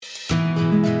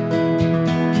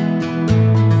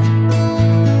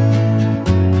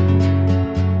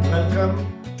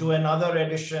another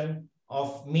edition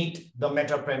of Meet the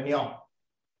Metapreneur.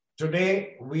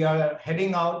 Today, we are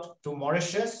heading out to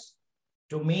Mauritius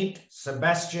to meet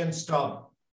Sebastien Staub.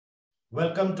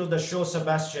 Welcome to the show,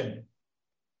 Sebastien.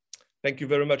 Thank you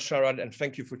very much, Sharad, and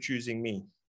thank you for choosing me.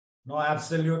 No,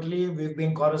 absolutely. We've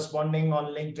been corresponding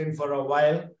on LinkedIn for a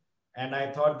while, and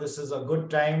I thought this is a good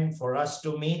time for us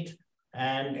to meet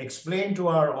and explain to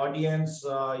our audience,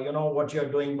 what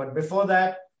you're doing. But before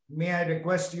that, may I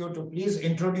request you to please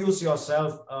introduce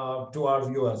yourself to our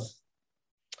viewers?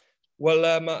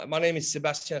 Well, my name is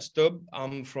Sebastien Staub.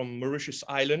 I'm from Mauritius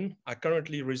Island. I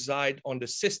currently reside on the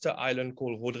sister island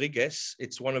called Rodrigues.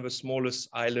 It's one of the smallest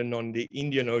islands on the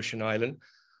Indian Ocean island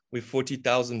with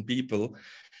 40,000 people.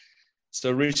 So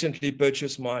recently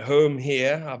purchased my home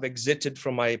here. I've exited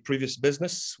from my previous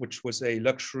business, which was a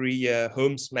luxury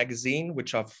homes magazine,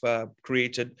 which I've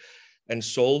created and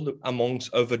sold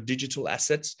amongst other digital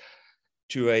assets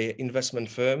to an investment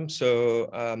firm. So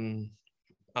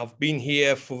I've been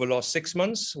here for the last 6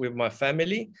 months with my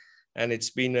family, and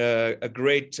it's been a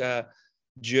great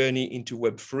journey into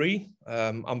Web3.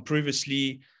 I'm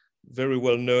previously very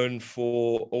well known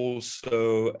for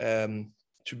also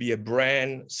to be a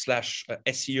brand /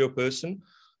 SEO person.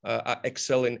 I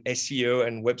excel in SEO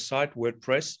and website,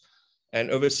 WordPress,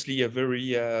 and obviously a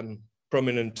very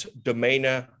prominent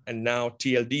domainer and now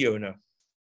TLD owner.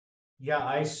 Yeah,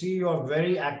 I see you're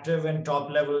very active in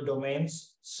top-level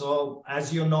domains. So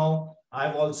as you know,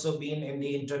 I've also been in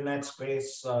the internet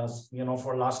space,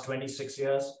 for last 26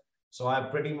 years. So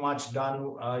I've pretty much done,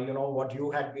 what you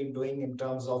had been doing in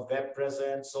terms of web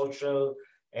presence, social,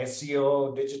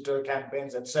 SEO, digital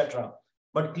campaigns, etc.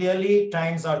 But clearly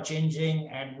times are changing,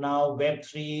 and now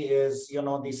Web3 is,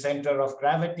 the center of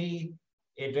gravity.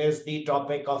 It is the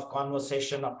topic of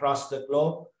conversation across the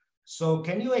globe. So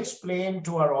can you explain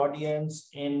to our audience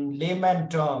in layman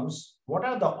terms, what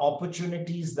are the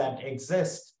opportunities that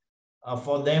exist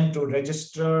for them to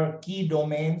register key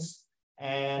domains?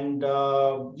 And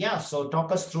so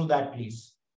talk us through that,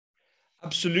 please.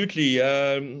 Absolutely.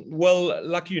 Well,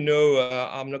 like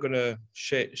I'm not going to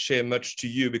share much to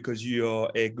you because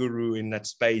you're a guru in that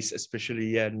space,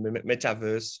 especially in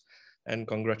metaverse. And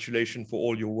congratulations for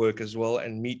all your work as well.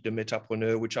 And Meet the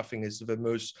Metapreneur, which I think is the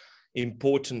most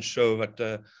important show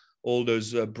that all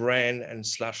those brand and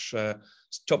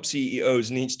 / top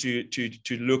CEOs needs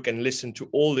to look and listen to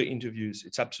all the interviews.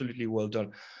 It's absolutely well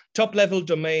done. Top level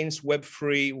domains,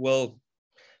 Web3. Well,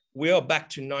 we are back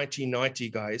to 1990,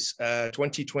 guys.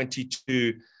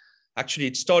 2022. Actually,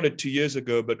 it started 2 years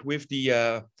ago, but with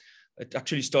the it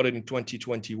actually started in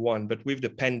 2021. But with the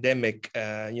pandemic,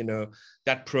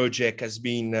 that project has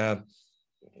been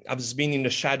in the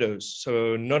shadows.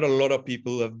 So not a lot of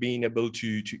people have been able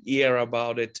to hear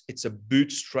about it. It's a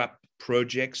bootstrap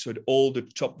project. So all the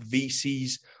top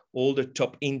VCs, all the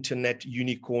top internet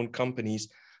unicorn companies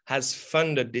has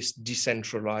funded this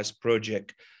decentralized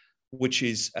project, which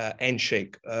is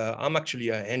Handshake. I'm actually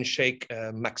a Handshake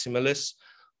maximalist.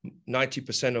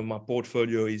 90% of my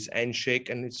portfolio is Handshake,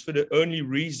 and it's for the only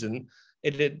reason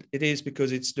it is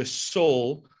because it's the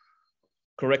sole,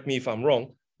 correct me if I'm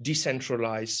wrong,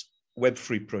 decentralized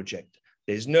Web3 project.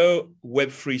 There's no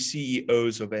Web3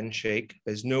 CEOs of Handshake.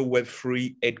 There's no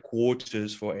Web3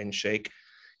 headquarters for Handshake.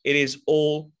 It is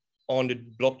all on the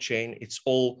blockchain. It's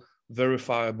all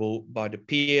verifiable by the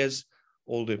peers,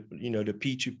 all the the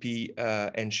P2P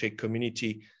Handshake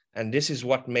community. And this is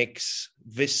what makes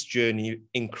this journey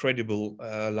incredible,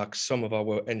 like some of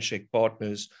our Handshake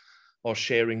partners are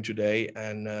sharing today.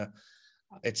 And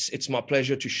it's my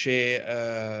pleasure to share,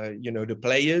 the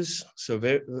players. So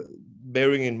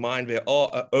bearing in mind, there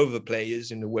are other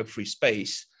players in the Web3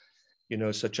 space,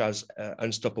 such as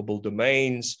Unstoppable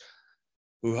Domains,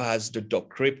 who has the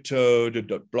 .crypto, the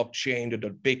 .blockchain, the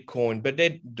 .bitcoin, but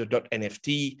the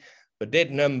 .nft. But their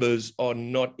numbers are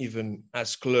not even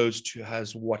as close to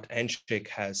as what Handshake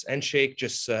has. Handshake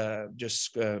there's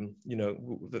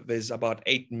about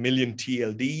 8 million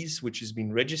TLDs, which has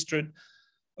been registered.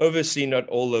 Obviously, not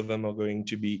all of them are going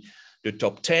to be the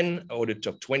top 10 or the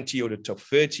top 20 or the top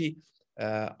 30.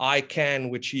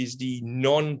 ICANN, which is the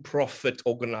non-profit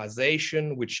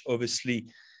organization, which obviously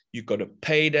you got to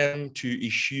pay them to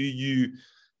issue you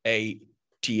a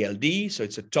TLD. So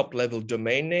it's a top level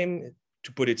domain name.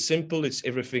 To put it simple, it's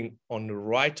everything on the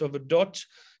right of a dot.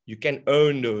 You can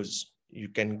own those. You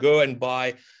can go and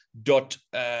buy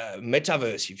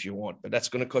 .metaverse if you want, but that's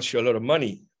going to cost you a lot of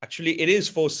money. Actually, it is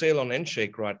for sale on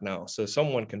Handshake right now. So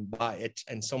someone can buy it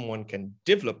and someone can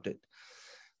develop it.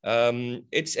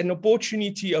 It's an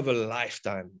opportunity of a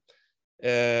lifetime.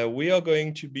 we are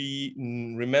going to be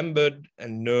remembered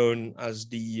and known as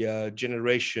the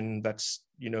generation that's,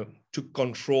 took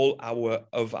control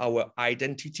of our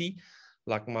identity.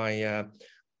 Like my,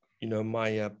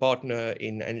 my partner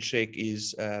in Handshake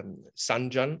is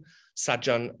Sajan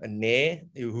Nair,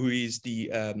 who is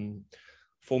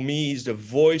for me, is the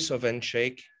voice of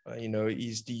Handshake.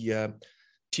 He's the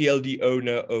TLD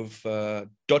owner of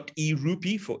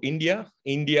 .e-rupee for India.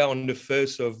 India on the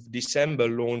 1st of December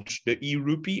launched the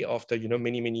e-rupee after,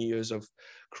 many, many years of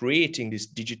creating this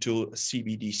digital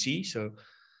CBDC. So,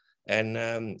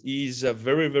 and he's a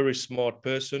very, very smart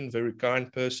person, very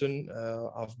kind person.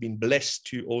 I've been blessed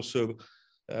to also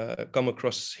come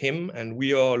across him, and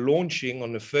we are launching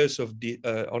on the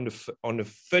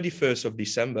 31st of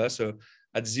December. So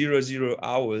at 00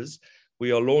 hours,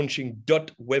 we are launching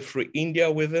 .web3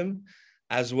 India with him,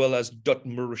 as well as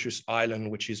Mauritius Island,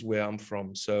 which is where I'm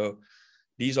from. So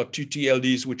these are two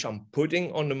TLDs which I'm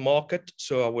putting on the market.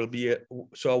 So I will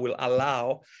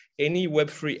allow any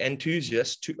Web3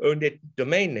 enthusiast to own their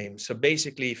domain name. So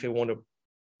basically, if they want to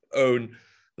own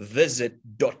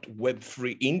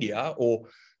visit.web3 India or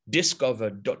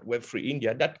discover.web3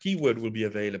 India, that keyword will be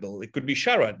available. It could be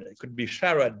Sharad, it could be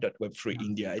Sharad.web3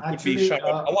 India, it could be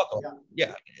Sharad Awako.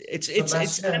 Yeah,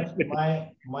 Sebastian,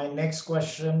 my next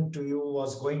question to you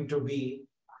was going to be,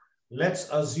 let's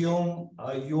assume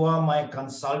you are my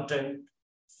consultant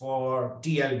for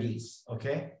TLDs,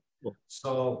 okay? Cool.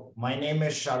 So my name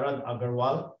is Sharad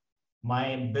Agarwal.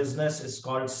 My business is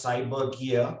called Cyber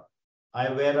Gear. I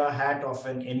wear a hat of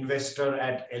an investor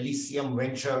at Elysium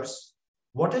Ventures.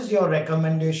 What is your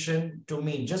recommendation to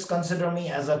me? Just consider me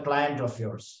as a client of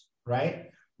yours, right?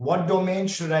 What domain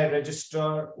should I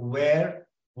register? Where?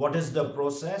 What is the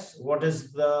process? What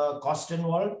is the cost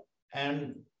involved?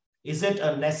 And is it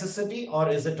a necessity or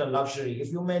is it a luxury?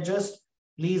 If you may just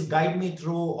please guide me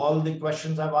through all the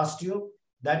questions I've asked you,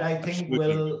 that I think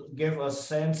Absolutely. will give a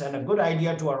sense and a good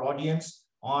idea to our audience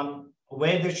on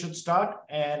where they should start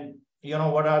and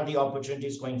what are the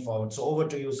opportunities going forward. So over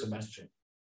to you, Sebastian.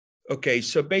 Okay,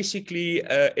 so basically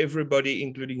everybody,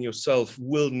 including yourself,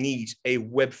 will need a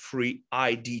Web3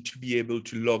 ID to be able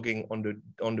to log in on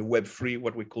the Web3,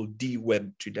 what we call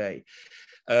DWeb today.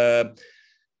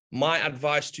 My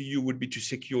advice to you would be to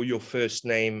secure your first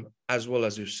name as well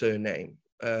as your surname.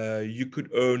 You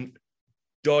could own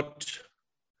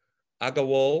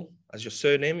 .Agarwal as your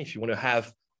surname if you want to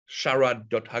have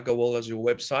Sharad.Agarwal as your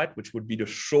website, which would be the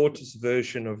shortest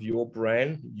version of your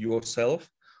brand, yourself.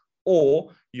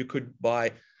 Or you could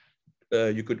buy,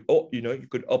 you could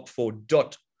opt for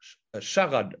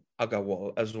 .Sharad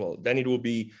Agarwal as well. Then it will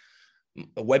be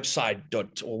a website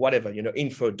or whatever,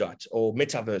 info or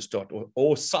metaverse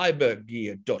or cyber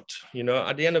gear .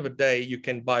 At the end of the day, you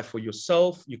can buy for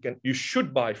yourself. You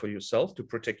should buy for yourself to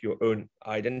protect your own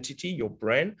identity, your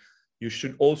brand. You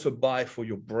should also buy for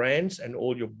your brands and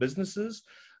all your businesses.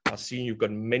 I've seen you've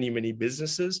got many, many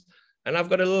businesses, and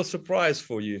I've got a little surprise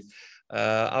for you.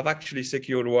 I've actually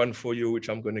secured one for you, which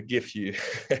I'm going to give you.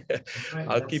 Right,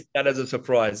 I'll keep that as a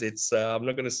surprise. It's I'm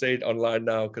not going to say it online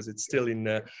now because it's still in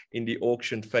the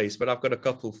auction phase, but I've got a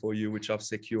couple for you, which I've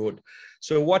secured.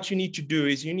 So what you need to do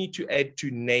is you need to add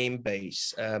to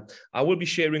Namebase. I will be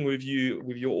sharing with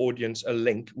your audience a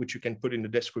link, which you can put in the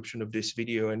description of this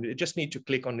video. And you just need to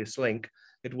click on this link.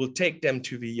 It will take them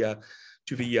to the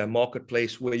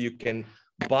marketplace where you can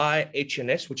buy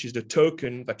HNS, which is the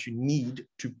token that you need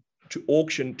to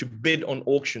bid on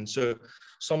auction. So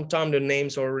sometimes the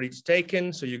names are already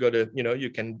taken. So you got to, you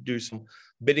can do some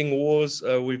bidding wars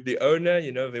with the owner.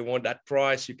 They want that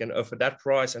price, you can offer that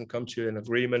price and come to an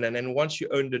agreement. And then once you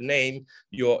own the name,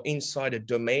 you're inside a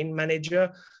domain manager,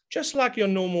 just like your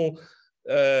normal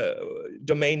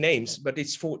domain names, but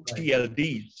it's for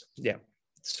TLDs. Yeah.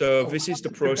 So this is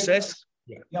the process.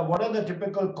 Yeah. What are the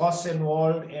typical costs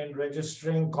involved in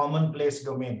registering commonplace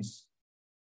domains?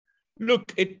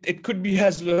 Look, it could be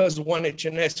as low as one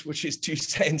HNS, which is 2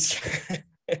 cents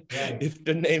if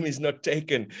the name is not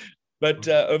taken. But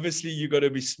obviously, you got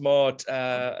to be smart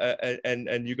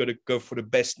and you got to go for the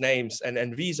best names.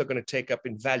 And these are going to take up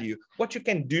in value. What you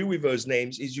can do with those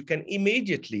names is you can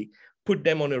immediately put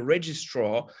them on a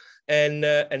registrar and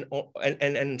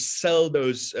sell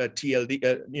those TLD,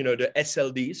 the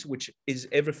SLDs, which is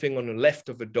everything on the left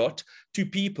of a dot, to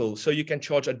people. So you can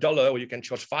charge $1, or you can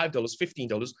charge $5,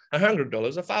 $15, $100,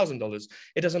 $1,000.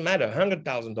 It doesn't matter,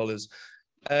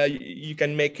 $100,000. You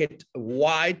can make it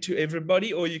wide to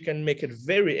everybody, or you can make it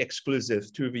very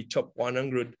exclusive to the top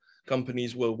 100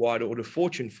 companies worldwide or the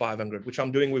Fortune 500, which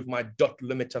I'm doing with my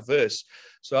Le Metaverse.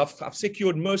 So I've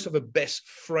secured most of the best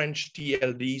French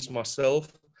TLDs myself.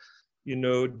 you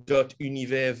know,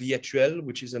 .univers virtuel,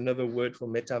 which is another word for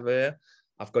metaverse.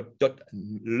 I've got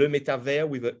le métavers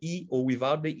with an E or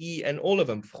without the E, and all of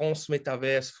them, France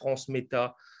Metaverse, France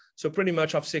Meta. So pretty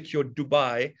much I've secured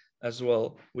Dubai as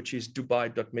well, which is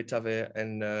Dubai.metaverse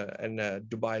and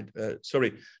Dubai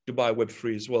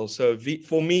Web3 as well. So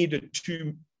for me, the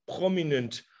two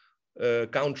prominent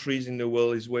countries in the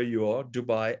world is where you are,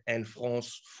 Dubai and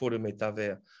France for the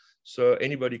metaverse. So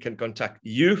anybody can contact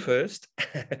you first,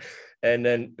 and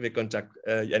then they contact,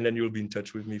 and then you'll be in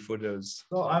touch with me for those.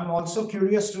 So I'm also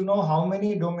curious to know how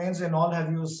many domains in all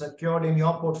have you secured in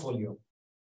your portfolio?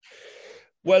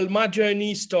 Well, my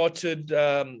journey started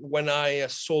when I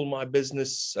sold my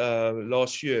business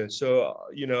last year. So,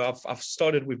 you know, I've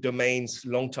started with domains a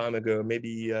long time ago,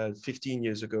 maybe 15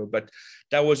 years ago, but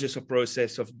that was just a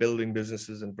process of building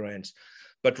businesses and brands.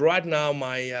 But right now,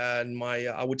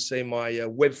 I would say my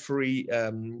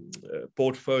Web3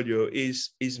 portfolio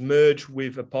is merged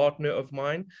with a partner of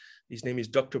mine. His name is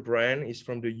Dr. Bran. He's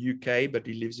from the UK, but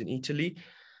he lives in Italy.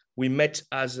 We met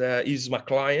as he's my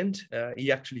client.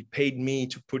 He actually paid me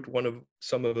to put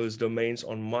some of those domains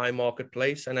on my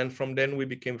marketplace. And then from then we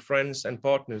became friends and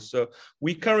partners. So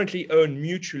we currently own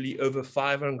mutually over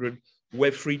 500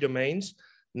 Web3 domains.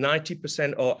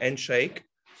 90% are Handshake,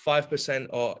 5%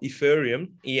 are Ethereum,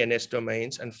 ENS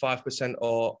domains, and 5%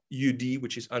 are UD,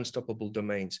 which is unstoppable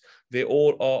domains. They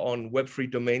all are on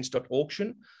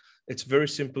web3domains.auction. It's very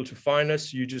simple to find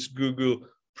us. You just Google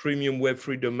premium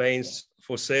Web3 domains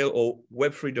for sale or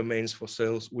Web3 domains for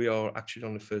sales. We are actually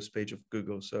on the first page of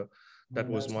Google. So that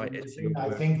was my SEO. I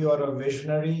think you are a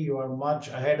visionary. You are much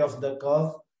ahead of the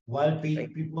curve. While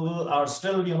people are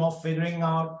still, you know, figuring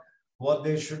out what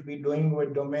they should be doing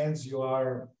with domains, you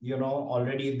are, you know,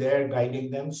 already there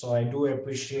guiding them. So I do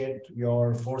appreciate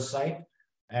your foresight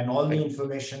and all the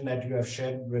information that you have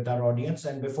shared with our audience.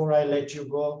 And before I let you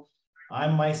go,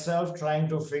 I'm myself trying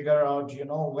to figure out, you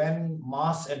know, when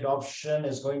mass adoption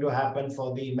is going to happen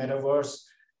for the metaverse.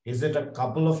 Is it a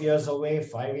couple of years away,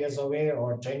 5 years away,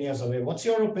 or 10 years away? What's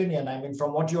your opinion? I mean,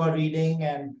 from what you are reading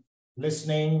and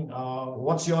listening,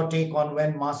 what's your take on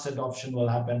when mass adoption will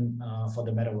happen for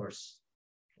the metaverse?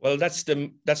 Well, that's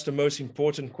the most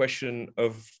important question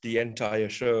of the entire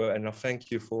show, and I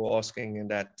thank you for asking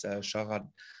that, Sharad.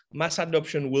 Mass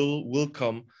adoption will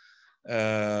come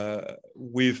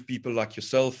with people like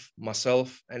yourself,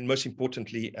 myself, and most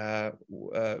importantly,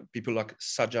 people like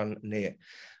Sajan Nair.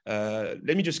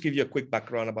 Let me just give you a quick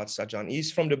background about Sajan.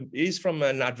 He's from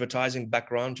an advertising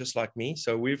background, just like me,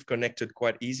 so we've connected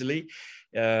quite easily.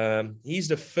 He's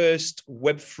the first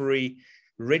Web3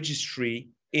 registry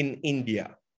in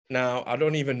India. Now, I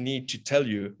don't even need to tell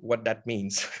you what that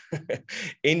means.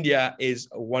 India is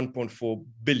 1.4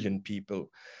 billion people.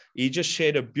 He just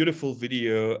shared a beautiful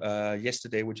video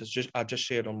yesterday, which I just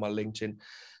shared on my LinkedIn.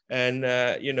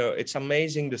 And, you know, it's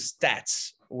amazing the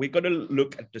stats. We got to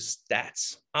look at the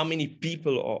stats. How many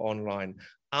people are online?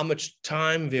 How much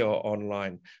time they are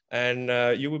online?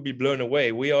 And you will be blown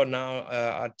away. We are now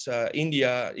at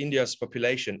India's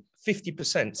population,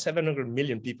 50%, 700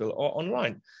 million people are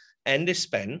online. And they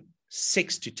spend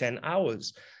 6 to 10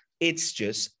 hours. It's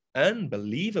just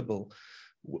unbelievable.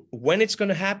 When it's going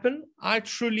to happen, I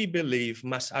truly believe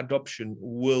mass adoption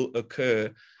will occur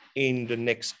in the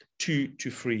next 2 to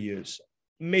 3 years,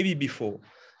 maybe before.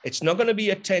 It's not going to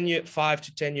be a 5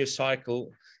 to 10 year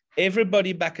cycle.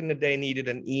 Everybody back in the day needed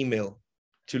an email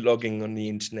to log in on the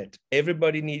internet.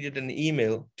 Everybody needed an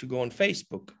email to go on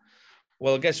Facebook.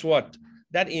 Well, guess what?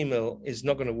 That email is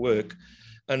not going to work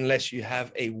unless you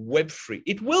have a Web3.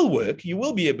 It will work, you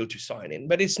will be able to sign in,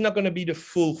 but it's not going to be the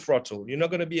full throttle. You're not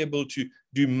going to be able to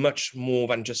do much more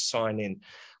than just sign in.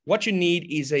 What you need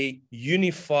is a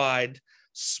unified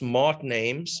smart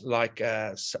names, like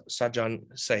Sajan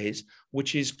says,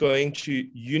 which is going to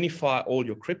unify all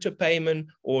your crypto payment,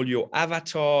 all your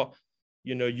avatar,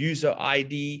 you know, user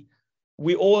ID.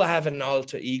 We all have an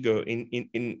alter ego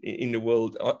in the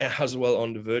world as well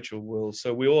on the virtual world.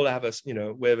 So we all have a, you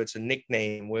know, whether it's a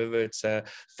nickname, whether it's a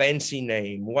fancy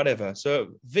name, whatever. So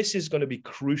this is going to be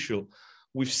crucial.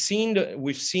 We've seen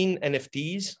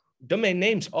NFTs. Domain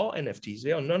names are NFTs.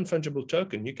 They are non-fungible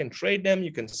token. You can trade them,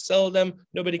 you can sell them.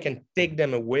 Nobody can take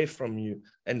them away from you.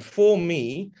 And for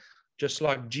me, just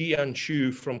like Jian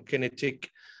Chu from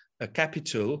Kinetic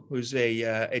Capital, who's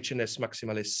a HNS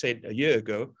maximalist, said a year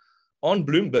ago, on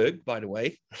Bloomberg, by the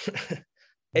way,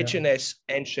 HNS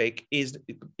Handshake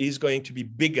is going to be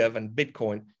bigger than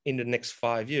Bitcoin in the next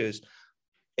 5 years.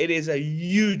 It is a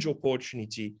huge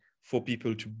opportunity for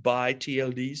people to buy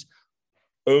TLDs,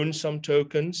 own some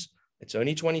tokens. It's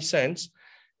only 20 cents.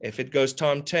 If it goes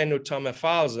time 10 or time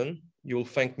 1,000, you'll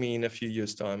thank me in a few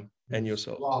years' time. and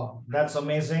yourself. Wow, that's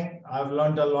amazing. I've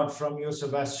learned a lot from you,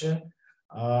 Sebastian.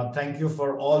 Thank you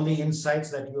for all the insights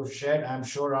that you've shared. I'm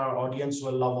sure our audience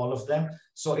will love all of them.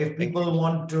 So if people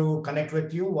want to connect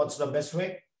with you, what's the best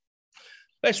way?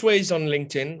 Best way is on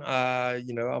LinkedIn.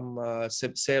 You know, I'm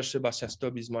Serge Sebastien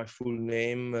Staub is my full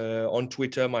name. On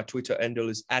Twitter, my Twitter handle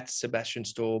is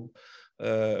 @SebastianStaub.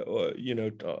 You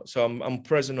know, so I'm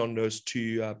present on those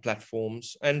two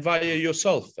platforms, and via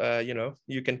yourself. You know,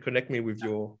 you can connect me with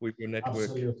your network.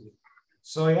 Absolutely.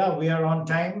 So yeah, we are on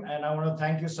time, and I want to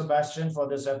thank you, Sebastian, for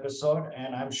this episode.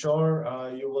 And I'm sure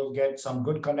you will get some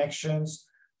good connections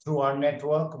through our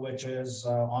network, which is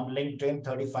on LinkedIn,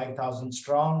 35,000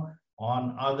 strong.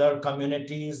 On other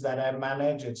communities that I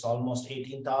manage, it's almost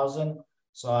 18,000.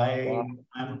 So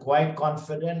I'm quite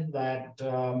confident that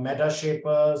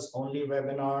MetaShapers, Only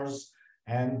Webinars,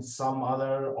 and some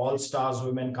other All-Stars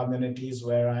Women communities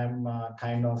where I'm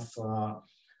kind of,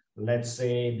 let's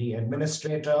say, the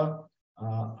administrator,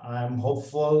 I'm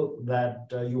hopeful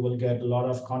that you will get a lot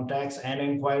of contacts and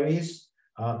inquiries.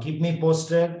 Keep me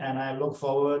posted, and I look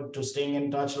forward to staying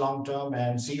in touch long-term,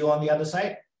 and see you on the other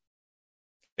side.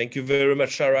 Thank you very much,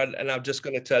 Sharad. And I'm just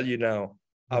going to tell you now,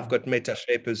 I've got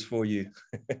MetaShapers for you.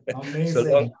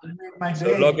 Amazing.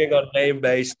 So logging on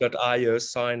namebase.io,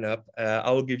 sign up. I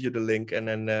will give you the link, and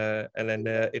then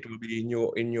it will be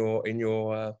in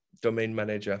your domain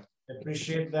manager. I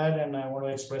appreciate that, and I want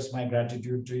to express my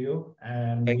gratitude to you.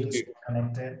 And we'll stay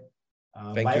connected.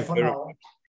 Bye for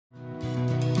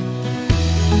now.